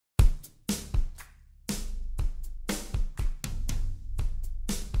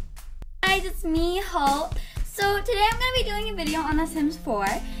guys, it's me, Hope. So today I'm going to be doing a video on The Sims 4.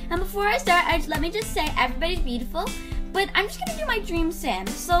 And before I start, let me just say everybody's beautiful. But I'm just going to do my dream sim.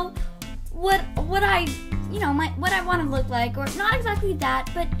 So what I want to look like, or not exactly that,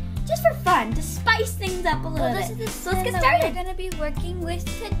 but just for fun, to spice things up a little bit. So let's get started. We're going to be working with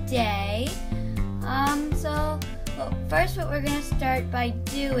today. First what we're going to start by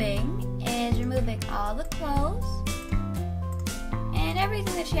doing is removing all the clothes and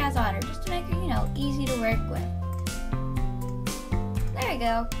everything that she has on her, just to make her, easy to work with. There we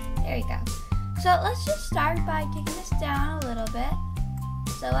go. There you go. So let's just start by taking this down a little bit.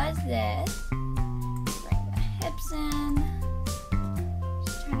 So as this, bring the hips in.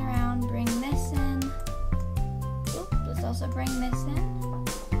 Just turn around, bring this in. Oop, let's also bring this in.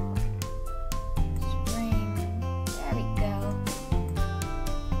 There we go.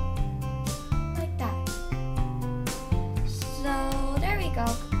 Like that. So there we go.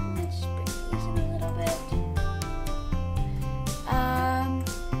 Let's bring these in a little bit.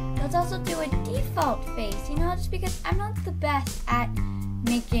 Let's also do a default face, just because I'm not the best at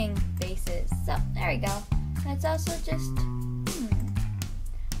making faces. So there we go. Let's also just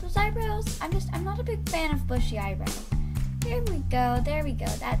those eyebrows. I'm not a big fan of bushy eyebrows. There we go. There we go.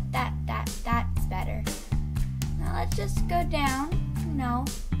 That's better. Now let's just go down.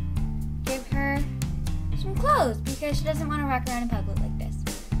 Give her some clothes because she doesn't want to walk around in public like this.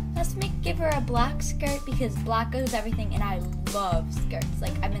 Let's give her a black skirt because black goes with everything, and I love skirts.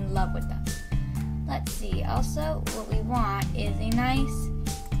 Like, I'm in love with them. Let's see. Also, what we want is a nice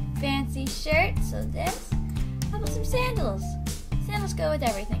fancy shirt. So this. How about some sandals? Sandals go with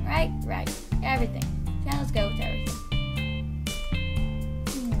everything, right? Right. Everything. Sandals go with everything.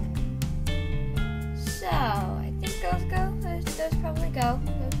 So I think those go. Those probably go.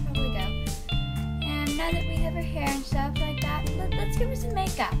 Those probably go. And now that we have her hair and stuff like that, let's give her some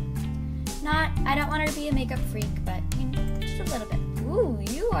makeup. I don't want her to be a makeup freak, but just a little bit. Ooh,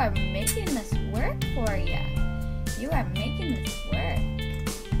 you are making this work for you. You are making this work.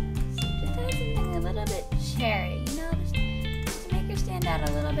 So just add something a little bit cherry, just to make her stand out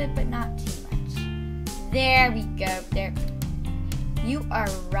a little bit, but not too much. There we go. There. You are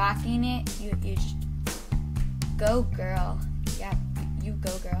rocking it. You just go, girl. Yeah, you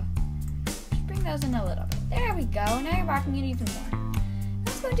go, girl. Just bring those in a little bit. There we go. Now you're rocking it even more.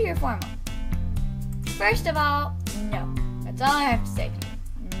 Let's go into your formal. First of all, no. That's all I have to say to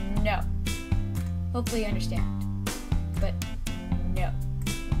you. No. Hopefully you understand. But no.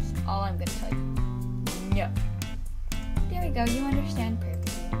 That's all I'm going to tell you. No. There we go. You understand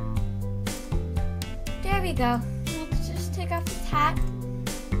perfectly. There we go. Let's just take off this hat.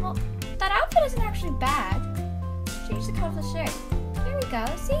 Well, that outfit isn't actually bad. Change the color of the shirt. There we go.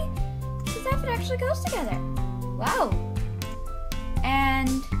 See? This outfit actually goes together. Wow.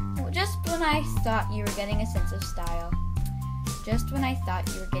 And just when I thought you were getting a sense of style. Just when I thought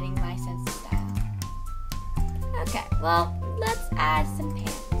you were getting my sense of style. Okay, well, let's add some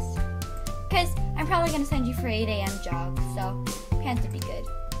pants. Because I'm probably going to send you for 8 a.m. jogs, so pants would be good.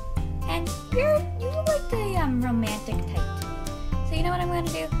 And you look like the romantic type to me. So you know what I'm going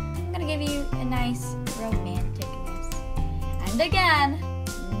to do? I'm going to give you a nice romanticness. And again,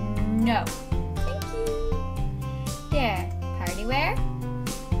 no. Thank you. There, party wear?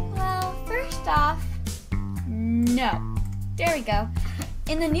 Well, first off, no. There we go.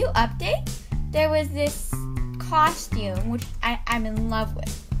 In the new update, there was this costume, which I'm in love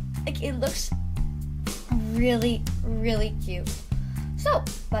with. Like, it looks really, really cute. So,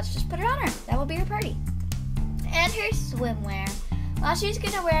 let's just put it on her. That will be her party. And her swimwear. Well, she's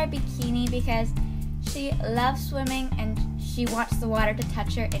going to wear a bikini because she loves swimming and she wants the water to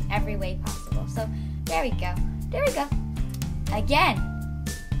touch her in every way possible. So, there we go. There we go. Again,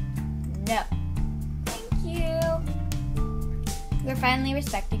 no. Thank you. You're finally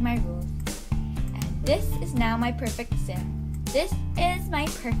respecting my rules. And this is now my perfect sim. This is my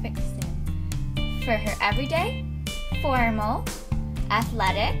perfect sim. For her everyday, formal,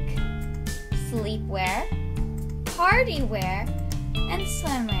 athletic, sleepwear, party wear, and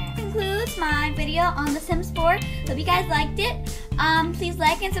swimwear. Concludes my video on The Sims 4. Hope you guys liked it. Please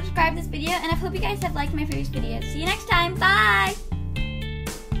like and subscribe this video, and I hope you guys have liked my previous videos. See you next time. Bye!